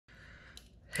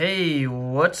Hey,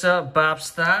 what's up, Bob's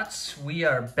Thoughts? We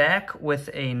are back with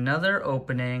another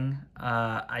opening.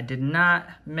 I did not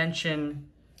mention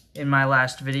in my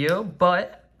last video,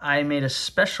 but I made a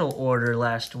special order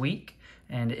last week,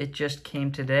 and it just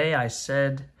came today. I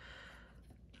said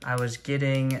I was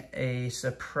getting a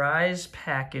surprise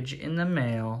package in the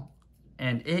mail,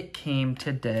 and it came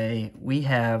today. We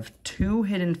have 2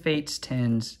 Hidden Fates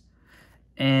tins.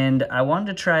 And I wanted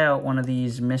to try out one of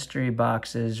these mystery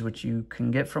boxes, which you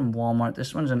can get from Walmart.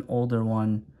 This one's an older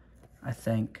one, I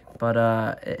think. But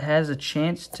it has a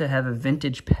chance to have a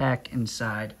vintage pack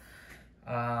inside.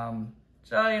 I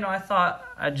thought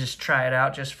I'd just try it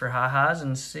out just for ha-has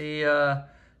and see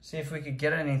if we could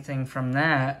get anything from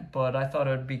that. But I thought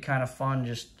it would be kind of fun.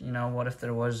 Just, what if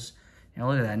there was,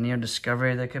 look at that, Neo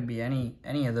Discovery. There could be any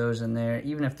of those in there.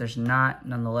 Even if there's not,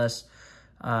 nonetheless,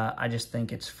 I just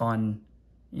think it's fun,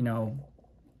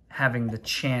 having the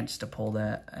chance to pull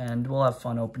that, and we'll have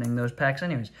fun opening those packs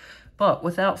anyways. But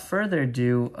without further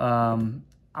ado,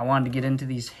 I wanted to get into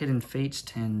these Hidden Fates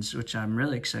tins, which I'm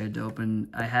really excited to open.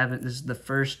 These are the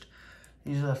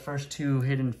first 2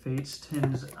 Hidden Fates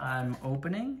tins I'm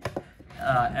opening,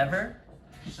 ever.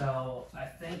 So I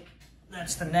think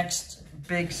that's the next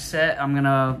big set I'm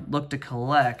gonna look to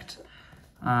collect.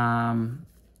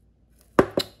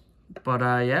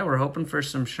 Yeah, we're hoping for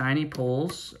some shiny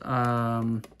pulls,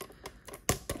 and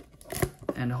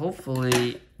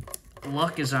hopefully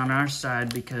luck is on our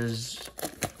side, because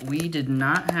we did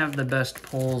not have the best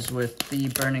pulls with the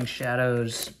Burning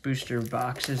Shadows booster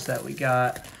boxes that we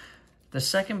got. The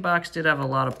second box did have a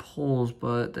lot of pulls,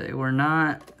 but they were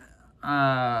not,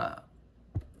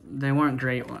 they weren't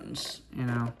great ones,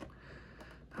 All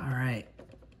right,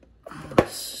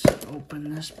 let's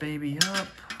open this baby up.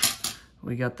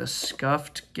 We got the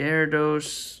Scuffed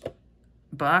Gyarados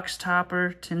box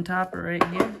topper, tin topper right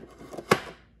here.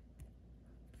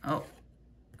 Oh,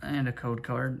 and a code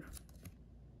card.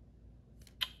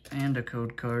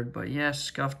 But yeah,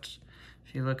 Scuffed,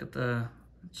 if you look at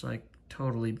it's like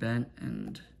totally bent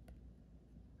and...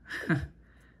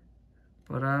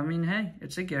 But I mean, hey,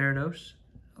 it's a Gyarados.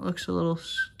 Does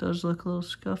look a little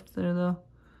scuffed there though.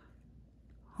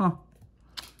 Huh.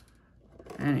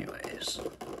 Anyways.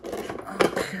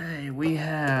 Okay, we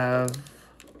have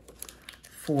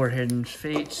 4 Hidden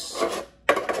Fates.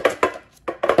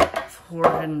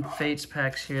 4 Hidden Fates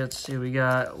packs here. Let's see, we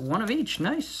got 1 of each.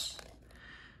 Nice.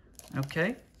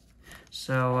 Okay.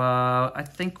 So, I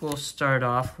think we'll start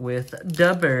off with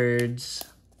the birds.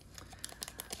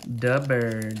 The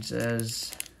birds,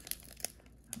 as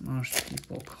most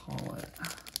people call it.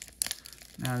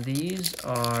 Now, these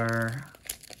are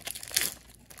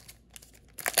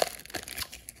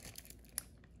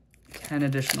 10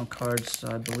 additional cards, so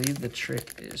I believe the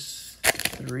trick is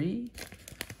 3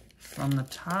 from the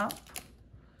top.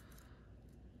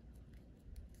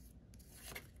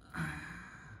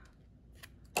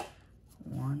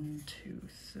 One, two,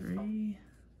 3.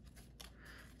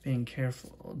 Being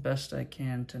careful, best I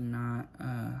can to not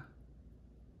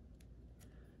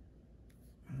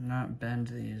bend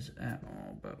these at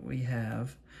all, but we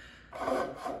have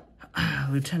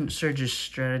Lieutenant Surge's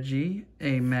Strategy,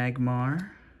 a Magmar,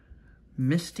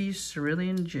 Misty's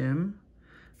Cerulean Gym,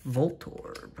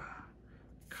 Voltorb,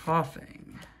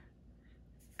 Coughing,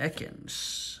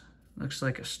 Ekans. Looks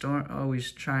like a storm. Oh,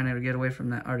 he's trying to get away from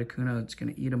that Articuno that's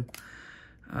going to eat him.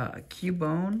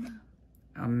 Cubone,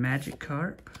 a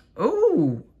Magikarp.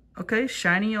 Oh, okay,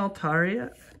 shiny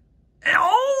Altaria.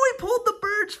 Oh, he pulled the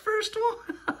birds first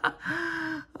one.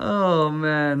 Oh,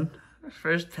 man.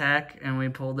 First pack, and we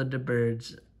pulled the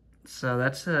birds. So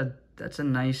that's a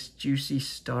nice, juicy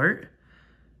start.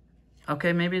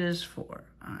 Okay, maybe it is 4.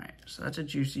 All right, so that's a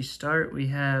juicy start. We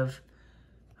have,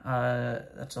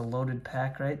 that's a loaded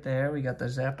pack right there. We got the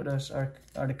Zapdos,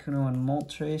 Articuno, and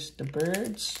Moltres, the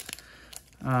birds.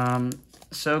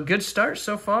 So good start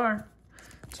so far.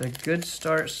 It's a good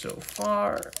start so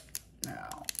far.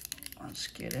 Now, let's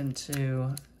get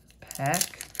into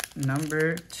pack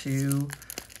number 2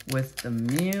 with the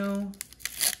Mew.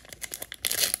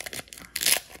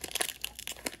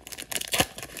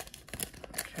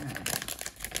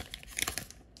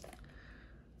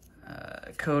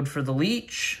 Code for the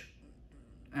Leech,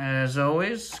 as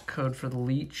always. Code for the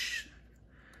Leech.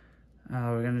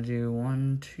 We're gonna do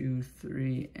 1, 2,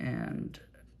 3, and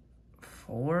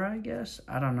 4, I guess.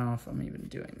 I don't know if I'm even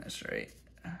doing this right.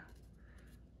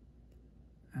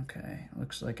 Okay,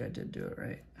 looks like I did do it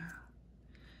right.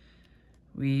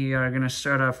 We are gonna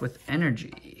start off with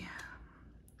Energy.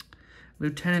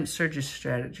 Lieutenant Surge's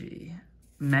Strategy,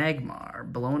 Magmar,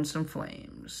 blowing some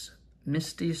flames,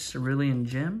 Misty's Cerulean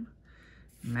Gym,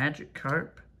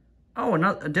 Magikarp, Oh,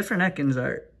 a different Ekans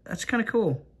art. That's kind of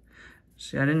cool.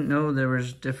 See, I didn't know there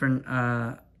was different,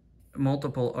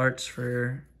 multiple arts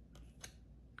for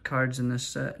cards in this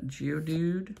set.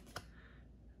 Geodude.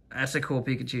 That's a cool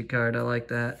Pikachu card. I like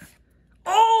that.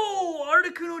 Oh,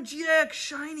 Articuno GX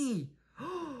shiny.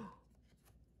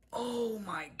 Oh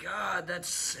my god, that's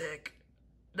sick.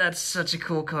 That's such a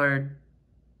cool card.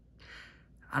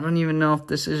 I don't even know if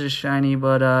this is a shiny,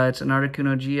 but it's an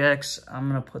Articuno GX. I'm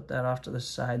going to put that off to the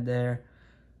side there.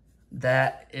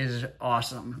 That is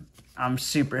awesome. I'm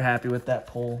super happy with that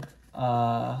pull.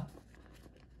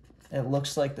 It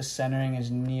looks like the centering is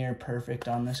near perfect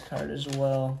on this card as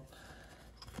well.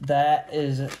 That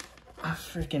is a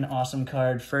freaking awesome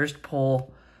card. First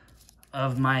pull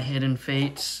of my Hidden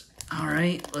Fates. All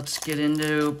right, let's get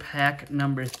into pack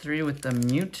number 3 with the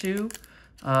Mewtwo.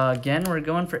 Again, we're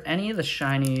going for any of the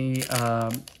shiny,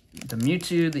 the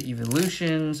Mewtwo, the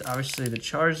Evolutions, obviously the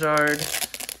Charizard.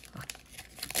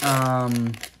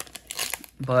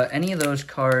 But any of those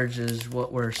cards is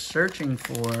what we're searching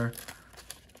for.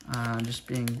 Just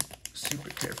being super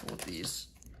careful with these.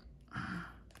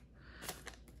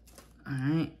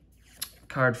 Alright.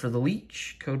 Card for the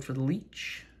Leech, code for the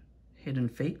Leech, Hidden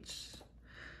Fates.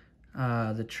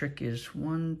 The trick is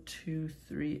 1, 2,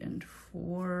 3, and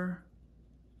 4.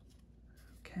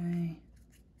 Okay.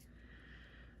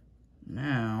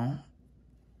 Now,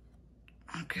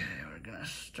 okay, we're gonna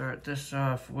start this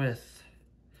off with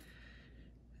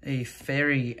a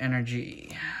Fairy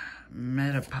Energy,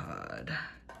 Metapod,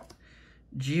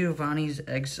 Giovanni's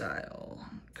Exile,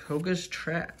 Koga's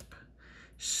Trap,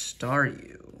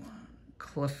 Staryu,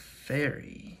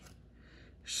 Clefairy,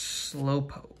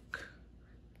 Slowpoke,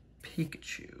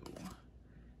 Pikachu,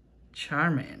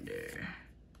 Charmander,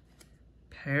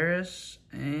 Paris,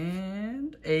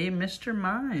 and a Mr.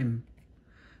 Mime.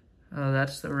 Oh,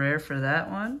 that's the rare for that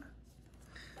one.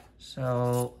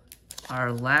 So,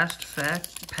 our last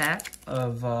pack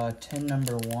of tin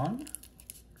number 1.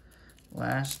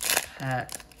 Last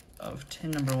pack of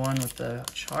tin number 1 with the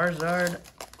Charizard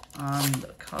on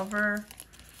the cover.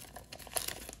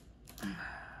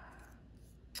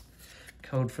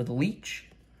 Code for the Leech.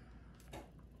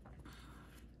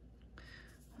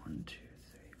 1, 2,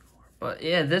 3, 4. But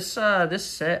yeah, this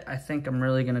set I think I'm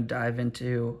really gonna dive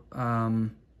into.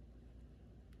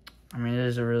 I mean, it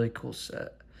is a really cool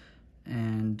set,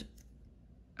 and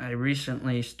I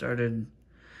recently started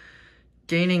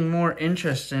gaining more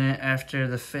interest in it after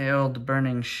the failed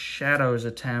Burning Shadows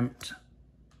attempt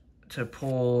to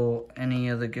pull any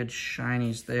of the good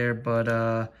shinies there, but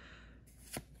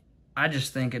I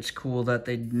just think it's cool that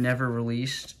they never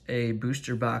released a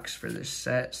booster box for this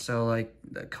set. So like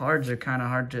the cards are kind of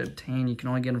hard to obtain. You can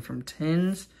only get them from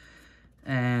tins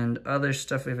and other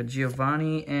stuff. We have a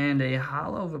Giovanni and a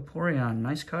Hollow Vaporeon.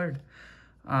 Nice card.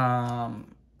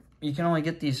 You can only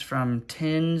get these from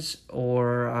tins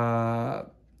or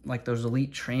like those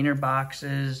Elite Trainer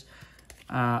boxes.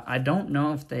 I don't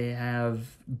know if they have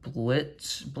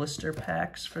blister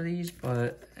packs for these,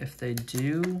 but if they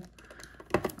do,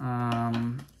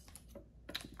 I'm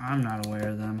not aware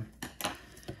of them.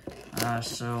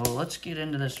 So let's get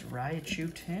into this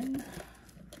Raichu tin.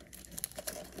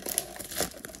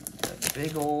 The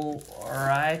big old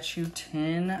Raichu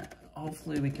tin.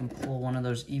 Hopefully we can pull one of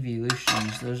those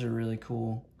Evolutions. Those are really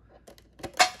cool.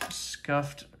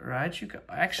 Scuffed Raichu.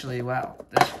 Actually, wow.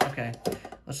 Okay,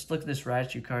 let's look at this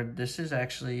Raichu card. This is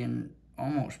actually in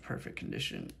almost perfect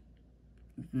condition.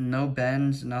 No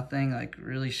bends, nothing. Like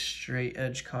really straight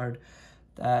edge card.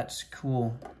 That's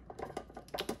cool.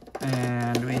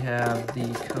 And we have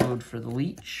the code for the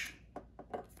Leech.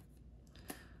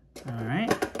 All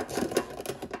right.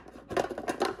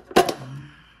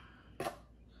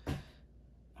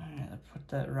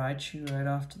 That Raichu right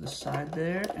off to the side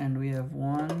there, and we have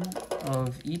one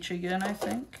of each again, I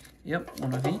think. Yep,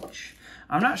 one of each.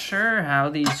 I'm not sure how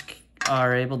these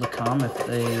are able to come, if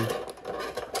they,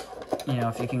 you know,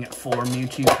 if you can get 4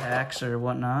 Mewtwo packs or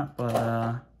whatnot, but,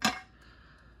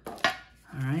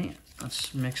 alright,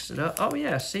 let's mix it up. Oh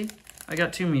yeah, see? I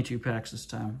got 2 Mewtwo packs this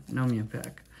time, no Mew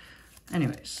pack.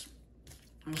 Anyways,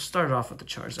 we'll start off with the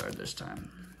Charizard this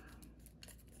time.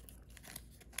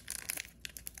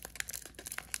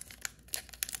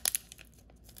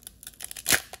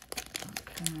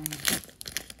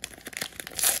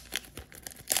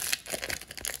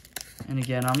 And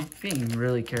again, I'm being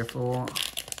really careful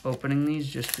opening these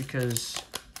just because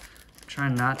I'm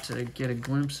trying not to get a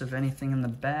glimpse of anything in the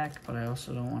back, but I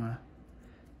also don't want to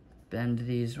bend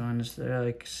these ones. They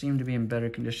like seem to be in better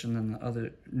condition than the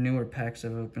other newer packs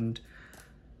I've opened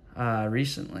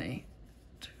recently.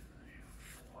 2, 3,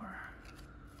 4.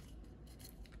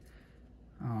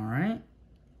 All right.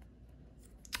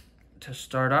 to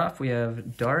start off, we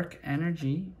have Dark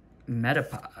Energy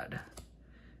Metapod,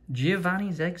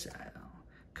 Giovanni's Exile,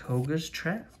 Koga's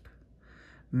Trap,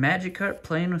 Magikarp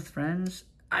Playing with Friends.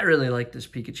 I really like this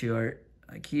Pikachu art.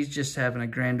 Like, he's just having a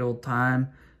grand old time.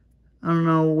 I don't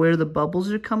know where the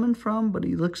bubbles are coming from, but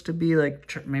he looks to be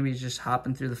like, maybe he's just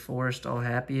hopping through the forest all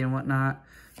happy and whatnot.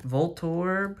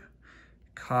 Voltorb,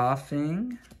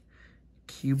 Coughing,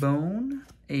 Cubone,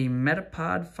 a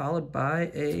Metapod followed by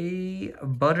a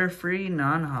Butterfree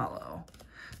non-holo.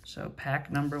 So pack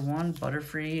number 1,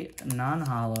 Butterfree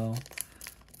non-holo.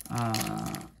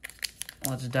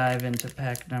 Let's dive into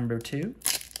pack number 2.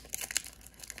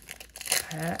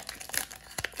 Pack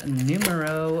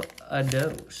numero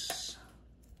dos.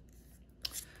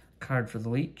 Card for the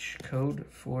leech, code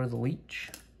for the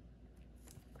leech.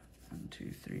 1,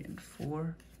 2, 3, and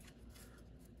 4.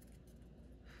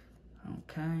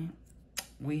 Okay.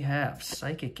 We have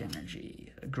Psychic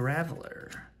Energy,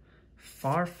 Graveler,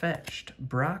 Farfetch'd,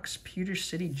 Brock's Pewter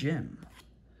City Gym,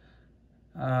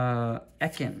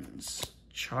 Ekans,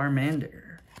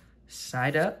 Charmander,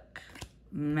 Psyduck,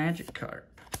 Magikarp,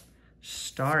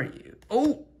 Staryu.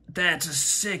 Oh, that's a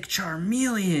sick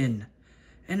Charmeleon!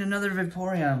 And another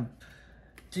Vaporeon.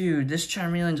 Dude, this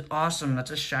Charmeleon's awesome. That's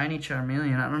a shiny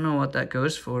Charmeleon. I don't know what that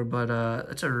goes for, but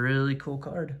that's a really cool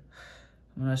card.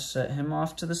 I'm going to set him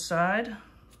off to the side.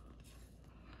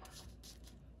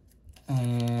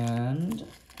 And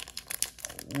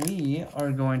we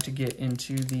are going to get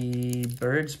into the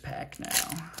birds pack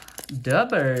now. The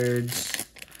birds.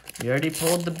 We already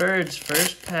pulled the birds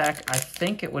first pack. I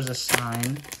think it was a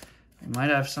sign. We might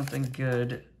have something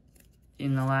good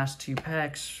in the last 2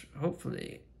 packs,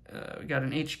 hopefully. We got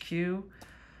an HQ,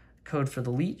 code for the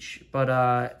leech.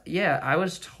 But yeah, I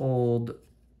was told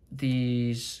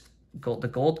the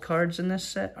gold cards in this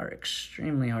set are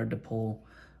extremely hard to pull.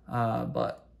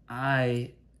 But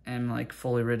I am like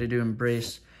fully ready to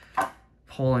embrace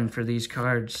pulling for these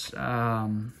cards.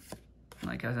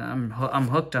 Like I'm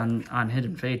hooked on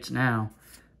Hidden Fates now.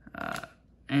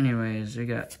 Anyways, we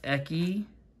got Eki,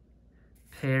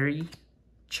 Perry,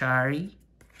 Chari,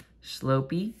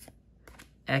 Slopey,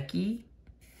 Eki.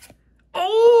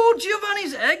 Oh,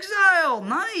 Giovanni's Exile!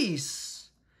 Nice!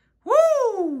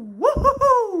 Woo!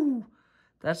 Woohoo!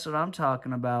 That's what I'm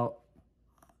talking about.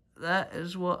 That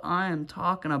is what I am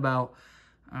talking about.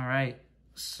 All right,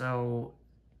 so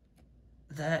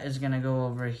that is gonna go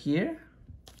over here.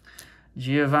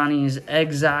 Giovanni's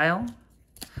Exile.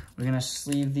 We're gonna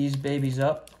sleeve these babies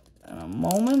up in a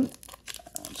moment.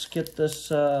 Let's get this,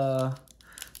 the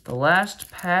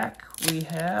last pack we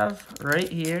have right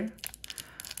here.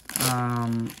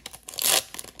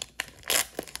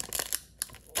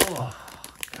 Oh,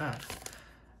 God.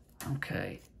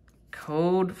 Okay.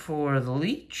 Code for the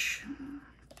leech. 2,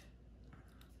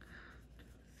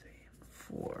 3,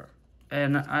 4.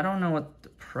 And I don't know what the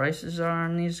prices are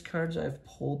on these cards I've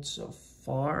pulled so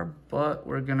far, but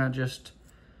we're gonna just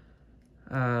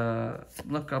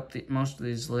look up most of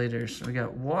these later. So we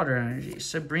got Water Energy,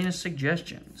 Sabrina's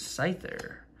Suggestion,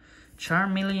 Scyther,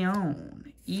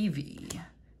 Charmeleon, Eevee,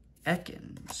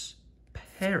 Ekans,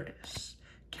 Paris,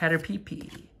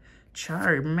 Caterpie,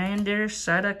 Charmander,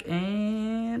 Psyduck,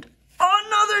 and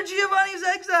another Giovanni's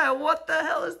Exile. What the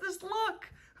hell is this luck?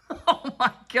 Oh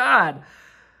my God.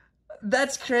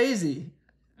 That's crazy.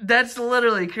 That's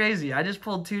literally crazy. I just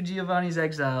pulled 2 Giovanni's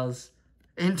Exiles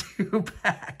in 2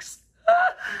 packs.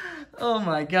 Oh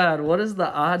my God. What is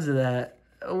the odds of that?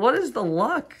 What is the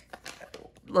luck?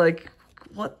 Like,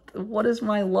 what is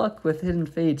my luck with Hidden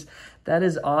Fates? That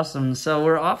is awesome. So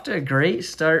we're off to a great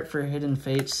start for Hidden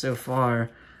Fates so far.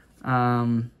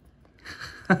 I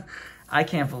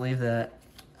can't believe that.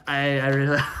 I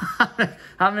really,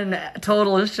 I'm in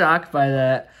total shock by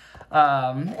that.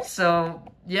 So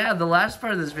yeah, the last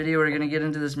part of this video, we're going to get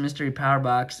into this mystery power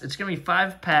box. It's going to be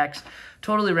 5 packs,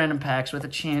 totally random packs with a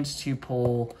chance to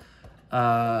pull,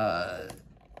 a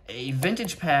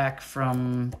vintage pack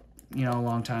from, you know, a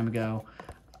long time ago.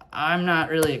 I'm not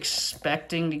really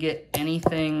expecting to get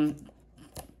anything.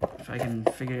 If I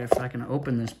can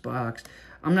open this box,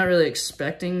 I'm not really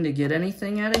expecting to get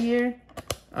anything out of here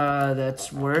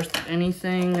that's worth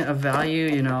anything of value.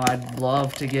 You know, I'd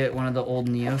love to get one of the old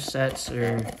Neo sets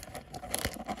or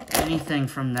anything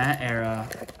from that era.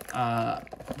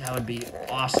 That would be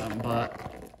awesome,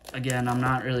 but again, I'm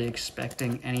not really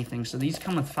expecting anything. So these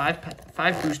come with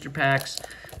 5 booster packs,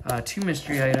 2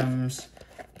 mystery items,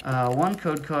 1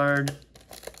 code card,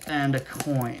 and a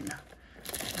coin.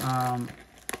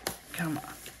 Come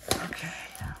on. Okay.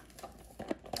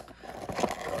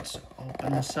 Let's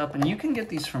open this up. And you can get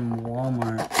these from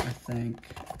Walmart, I think.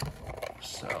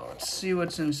 So let's see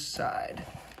what's inside.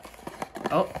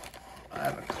 Oh, I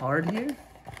have a card here.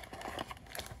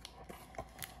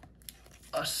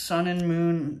 A Sun and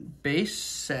Moon base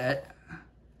set.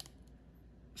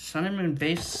 Sun and Moon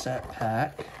base set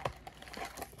pack.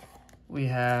 We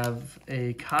have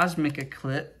a Cosmic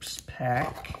Eclipse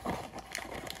pack.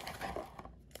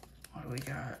 What do we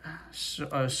got?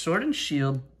 A Sword and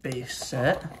Shield base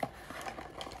set.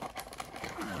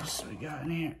 What else do we got in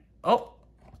here? Oh,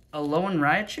 a Alolan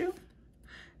Raichu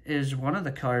is one of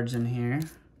the cards in here.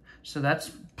 So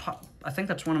that's, I think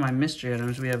that's one of my mystery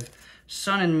items. We have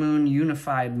Sun and Moon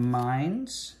Unified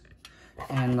Minds.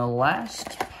 And the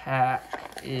last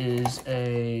pack is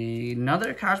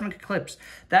another Cosmic Eclipse.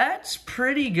 That's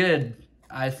pretty good,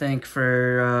 I think,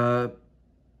 for,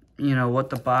 you know, what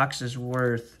the box is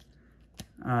worth.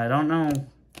 I don't know,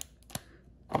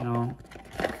 you know,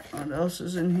 what else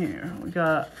is in here. We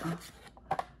got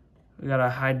a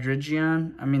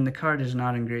Hydreigon. I mean, the card is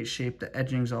not in great shape. The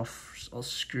edging's all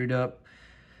screwed up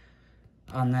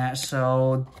on that.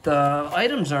 So the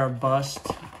items are a bust.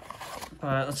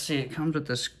 But let's see, it comes with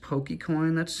this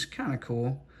Pokecoin. That's kind of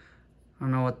cool. I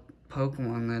don't know what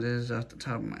Pokemon that is off the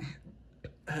top of my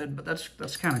head, but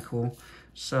that's kind of cool.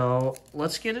 So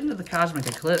let's get into the Cosmic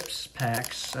Eclipse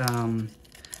packs. Now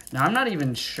I'm not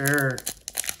even sure.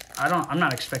 I'm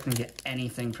not expecting to get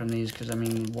anything from these because I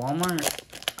mean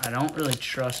Walmart, I don't really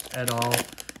trust at all.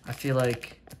 I feel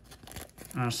like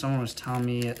someone was telling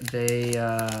me they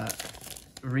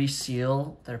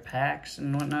reseal their packs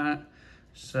and whatnot.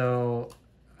 So,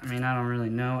 I mean, I don't really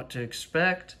know what to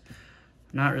expect.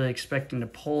 I'm not really expecting to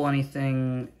pull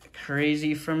anything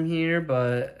crazy from here,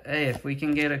 but hey, if we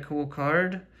can get a cool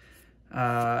card,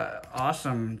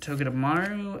 awesome.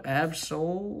 Togedemaru,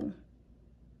 Absol,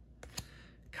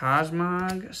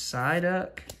 Cosmog,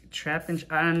 Psyduck, Trapinch,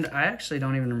 and I actually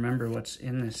don't even remember what's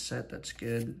in this set that's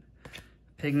good.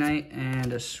 Pignite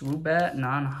and a Swoobat,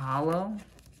 non-holo.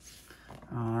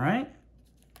 All right.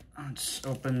 Let's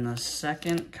open the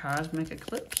second Cosmic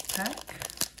Eclipse pack.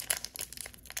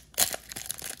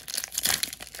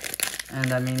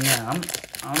 And I mean, yeah,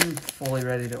 I'm fully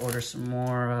ready to order some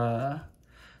more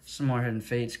Hidden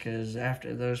Fates because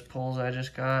after those pulls I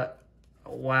just got,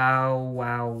 wow.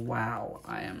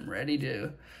 I'm ready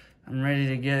to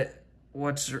get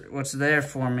what's there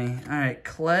for me. All right,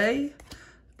 Clay,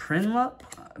 Prinlup,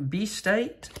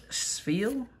 Beastite,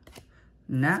 Spheal,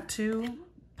 Natu,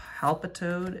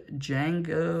 Palpitoad,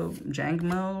 Jangmo,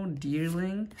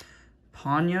 Deerling,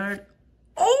 Pawniard.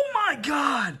 Oh my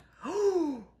god!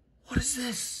 What is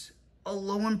this? A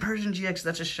Alolan Persian GX.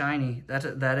 That's a shiny.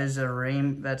 That is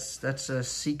a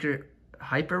secret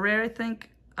hyper rare, I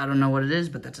think. I don't know what it is,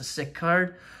 but that's a sick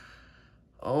card.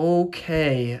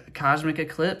 Okay, Cosmic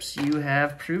Eclipse, you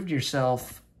have proved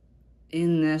yourself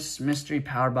in this mystery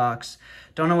power box.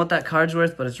 Don't know what that card's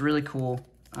worth, but it's really cool.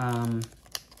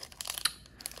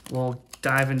 We'll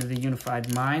dive into the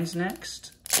Unified Minds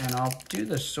next, and I'll do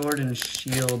the Sword and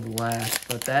Shield last.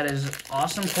 But that is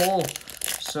awesome pull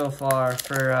so far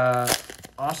for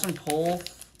awesome pull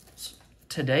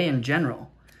today in general.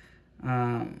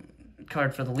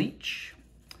 Card for the Leech,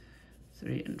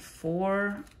 3 and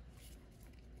 4,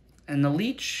 and the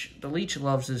Leech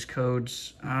loves his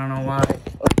codes. I don't know why.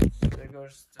 There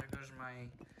goes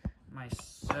my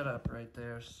setup right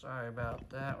there. Sorry about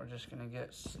that. We're just gonna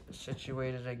get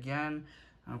situated again.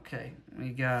 Okay, we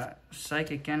got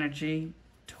Psychic Energy,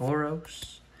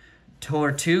 Tauros,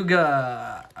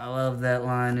 Tortuga. I love that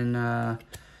line in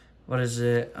what is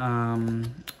it?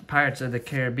 Pirates of the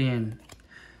Caribbean.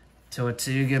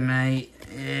 Tortuga, mate.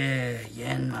 Yeah,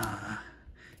 Yanma,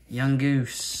 Young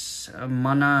Goose, a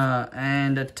Mana,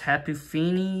 and a Tapu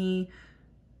Fini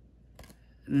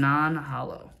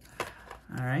non-holo.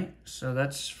 All right, so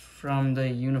that's from the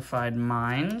Unified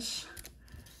Minds.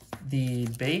 The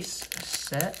base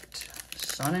set,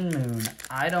 Sun and Moon.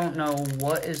 I don't know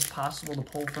what is possible to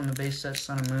pull from the base set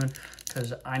Sun and Moon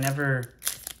because I never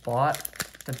bought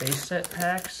the base set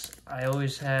packs. I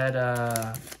always had,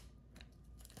 I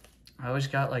always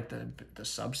got like the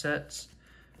subsets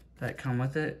that come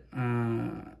with it.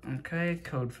 Okay,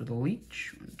 code for the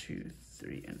Leech, 1, 2,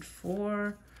 3, and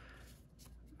 4.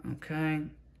 Okay.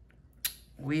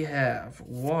 We have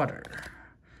Water,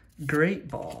 Great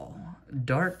Ball,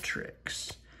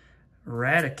 Dartrix,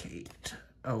 Raticate,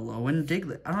 Alolan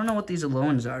Diglett. I don't know what these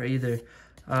Alowans are either.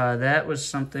 That was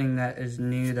something that is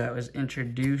new that was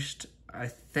introduced, I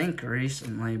think,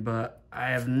 recently, but I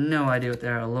have no idea what they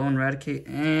are. Alolan Raticate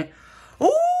and...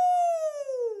 Ooh!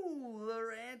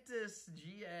 Lurantis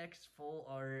GX full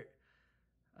art.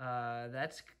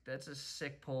 That's a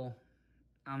sick pull.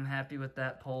 I'm happy with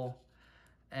that pull.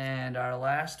 And our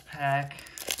last pack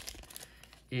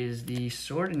is the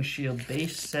Sword and Shield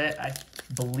base set. I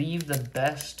believe the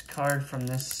best card from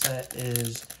this set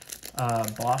is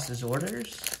Boss's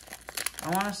Orders, I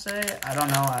want to say. I don't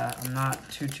know. I'm not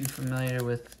too familiar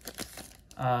with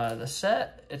the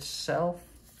set itself.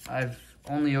 I've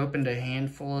only opened a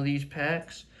handful of these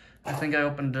packs. I think I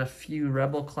opened a few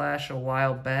Rebel Clash a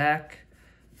while back.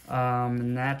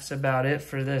 And that's about it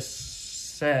for this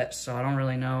set, so I don't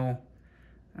really know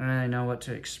what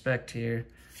to expect here.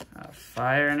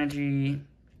 Fire Energy,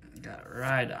 got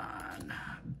Rhydon,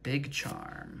 Big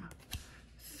Charm,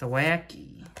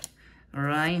 Thwackey,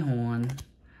 Rhyhorn,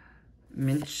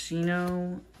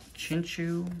 Minccino,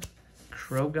 Chinchou,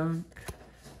 Croagunk,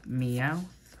 Meowth,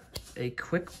 a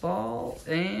Quick Ball,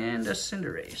 and a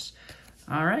Cinderace.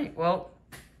 All right, well,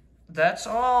 that's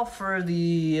all for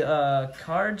the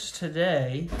cards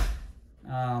today.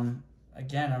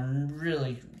 Again, I'm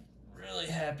really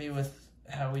happy with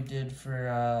how we did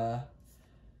for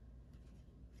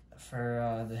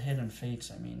the Hidden Fates.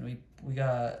 I mean, we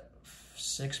got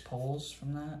 6 pulls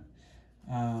from that.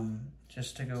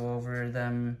 Just to go over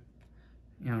them,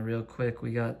 real quick,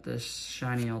 we got this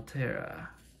Shiny Altera.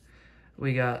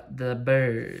 We got the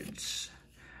Birds.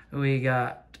 We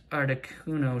got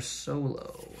Articuno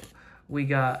Solo. We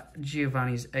got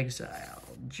Giovanni's Exile,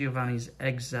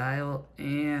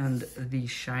 and the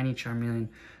Shiny Charmeleon.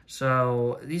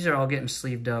 So these are all getting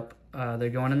sleeved up. They're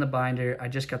going in the binder. I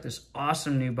just got this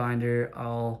awesome new binder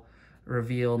I'll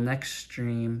reveal next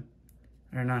stream,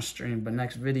 or not stream, but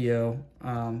next video,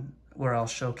 where I'll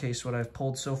showcase what I've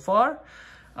pulled so far.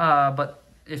 But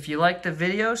if you like the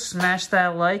video, smash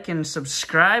that like and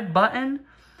subscribe button.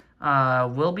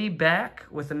 We'll be back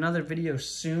with another video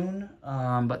soon,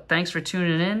 but thanks for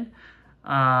tuning in.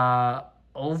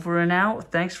 Over and out.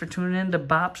 Thanks for tuning in to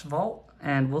Bop's Vault,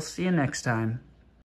 and we'll see you next time.